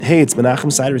Hey, it's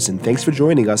Menachem Siderson. Thanks for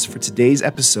joining us for today's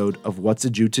episode of What's a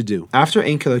Jew to Do. After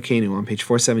Ein Kilokenu on page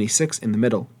 476 in the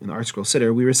middle, in the Art Scroll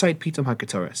Siddur, we recite Pitom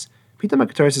Haketores. Pitom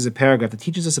Haketores is a paragraph that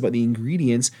teaches us about the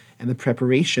ingredients and the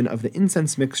preparation of the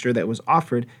incense mixture that was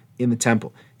offered in the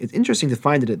temple. It's interesting to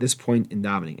find it at this point in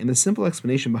davening, and the simple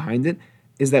explanation behind it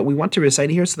is that we want to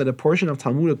recite it here so that a portion of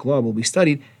Talmudic law will be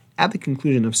studied at the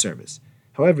conclusion of service.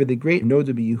 However, the great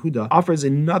Noda Yehuda offers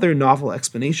another novel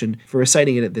explanation for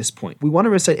reciting it at this point. We want to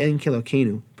recite Ein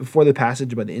Kilokenu before the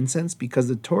passage about the incense because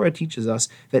the Torah teaches us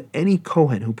that any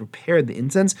Kohen who prepared the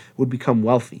incense would become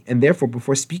wealthy. And therefore,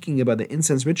 before speaking about the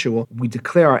incense ritual, we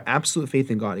declare our absolute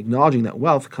faith in God, acknowledging that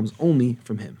wealth comes only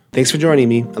from Him. Thanks for joining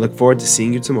me. I look forward to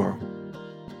seeing you tomorrow.